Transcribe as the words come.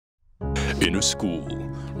In a school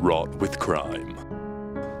wrought with crime,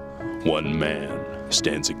 one man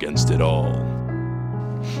stands against it all.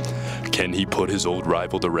 Can he put his old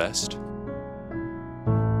rival to rest?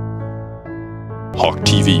 Hawk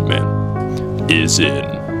TV Man is in.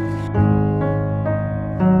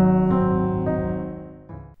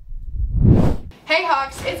 Hey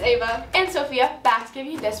Hawks, it's Ava and Sophia back to give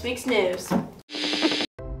you this week's news.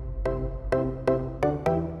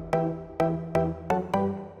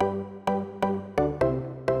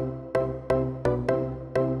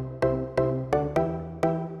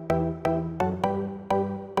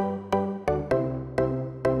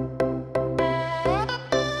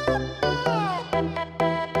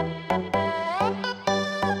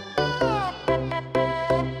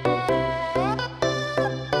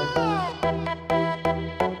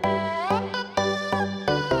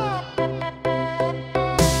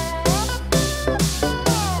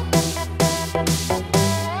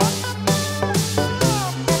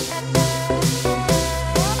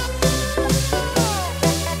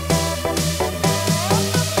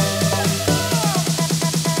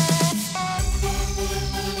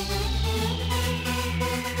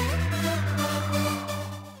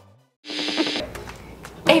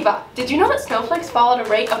 Ava, did you know that snowflakes fall at a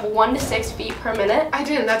rate of 1 to 6 feet per minute? I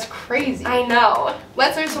didn't. That's crazy. I know.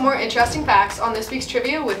 Let's learn some more interesting facts on this week's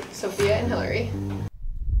trivia with Sophia and Hillary.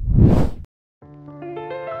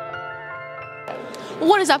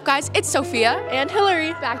 What is up, guys? It's Sophia and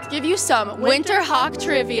Hillary back to give you some Winter Hawk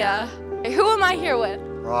trivia. Who am I here with?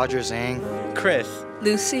 Roger, Zhang. Chris.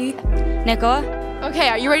 Lucy. Nicola. Okay,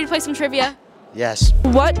 are you ready to play some trivia? Yes.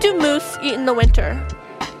 What do moose eat in the winter?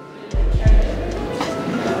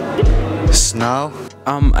 Snow.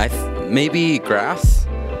 Maybe grass?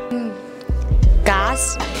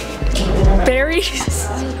 Gas. Berries.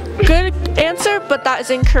 Good answer, but that is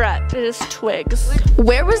incorrect. It is twigs.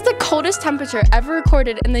 Where was the coldest temperature ever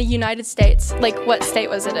recorded in the United States? Like, what state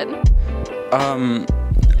was it in?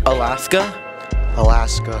 Alaska?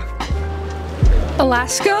 Alaska.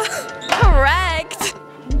 Alaska? Correct.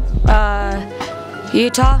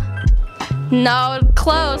 Utah. No,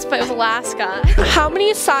 close, but it was Alaska. How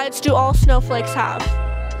many sides do all snowflakes have?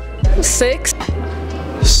 6.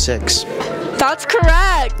 6. That's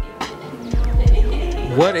correct.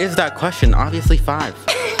 What is that question? Obviously 5.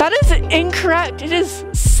 That is incorrect. It is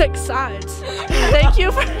 6 sides. Thank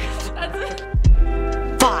you for...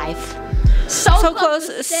 5. So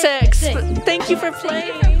close, 6. Thank you for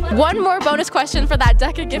playing. One more bonus question for that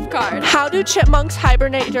DECA gift card. How do chipmunks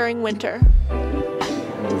hibernate during winter?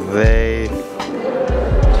 They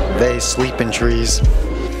sleep in trees.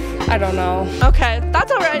 I don't know. Okay,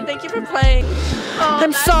 that's alright. Thank you for playing.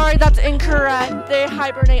 I'm sorry, that's incorrect. They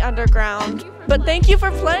hibernate underground. But thank you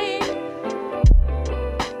for playing.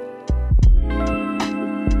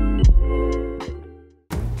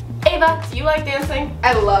 Ava, do you like dancing?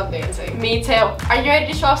 I love dancing. Me too. Are you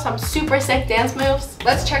ready to show off some super sick dance moves?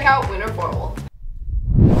 Let's check out Winter Formal.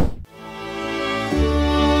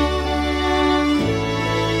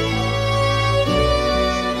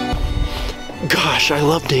 Gosh, I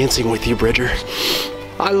love dancing with you, Bridger.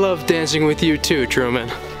 I love dancing with you too, Truman.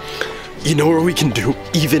 You know where we can do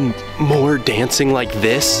even more dancing like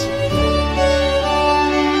this?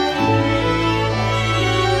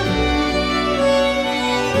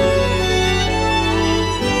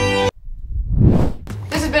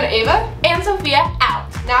 This has been Ava And Sophia out.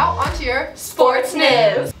 Now on to your Sports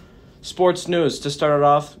news. Sports news. To start it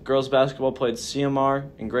off, girls basketball played CMR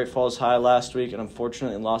in Great Falls High last week and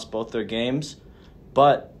unfortunately lost both their games.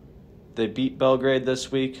 But they beat Belgrade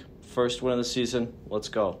this week. First win of the season. Let's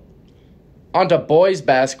go. On to boys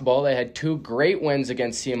basketball. They had 2 great wins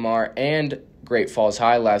against CMR and Great Falls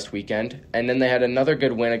High last weekend. And then they had another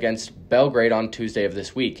good win against Belgrade on Tuesday of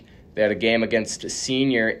this week. They had a game against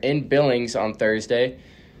Senior in Billings on Thursday.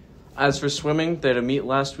 As for swimming, they had a meet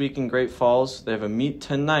last week in Great Falls. They have a meet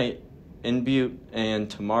tonight in Butte and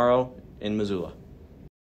tomorrow in Missoula.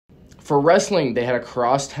 For wrestling, they had a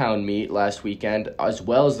crosstown meet last weekend, as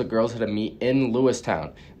well as the girls had a meet in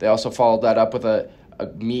Lewistown. They also followed that up with a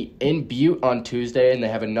meet in Butte on Tuesday, and they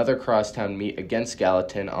have another crosstown meet against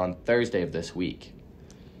Gallatin on Thursday of this week.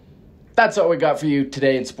 That's all we got for you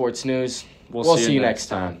today in sports news. We'll see you next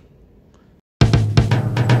time.